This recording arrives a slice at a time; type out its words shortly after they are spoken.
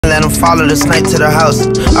had them follow the snake to the house.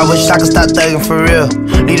 I wish I could stop thugging for real.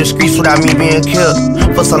 Leave the streets without me being killed.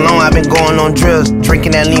 For so long I've been going on drills,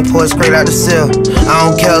 drinking that lean, pour it straight out the seal. I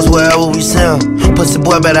don't care, it's wherever we sell. Pussy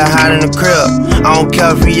boy better hide in the crib. I don't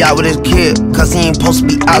care if he out with his kid, cause he ain't supposed to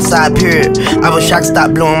be outside, period. I wish I could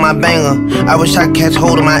stop blowing my banger. I wish I could catch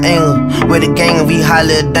hold of my anger. With a gang and we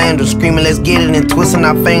highly dangerous. Screaming let's get it and twisting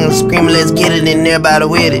our fingers. Screaming let's get it and everybody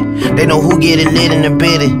with it. They know who get it lit in the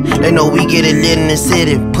bitty. They know we get it lit in the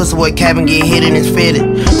city. Pussy boy cabin get hit and it's fitted.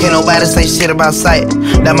 Can't nobody say shit about sight.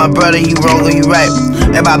 That my brother, you wrong or you right.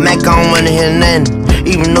 About Mac, I don't wanna hear nothing.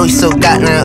 Even though he still got nothing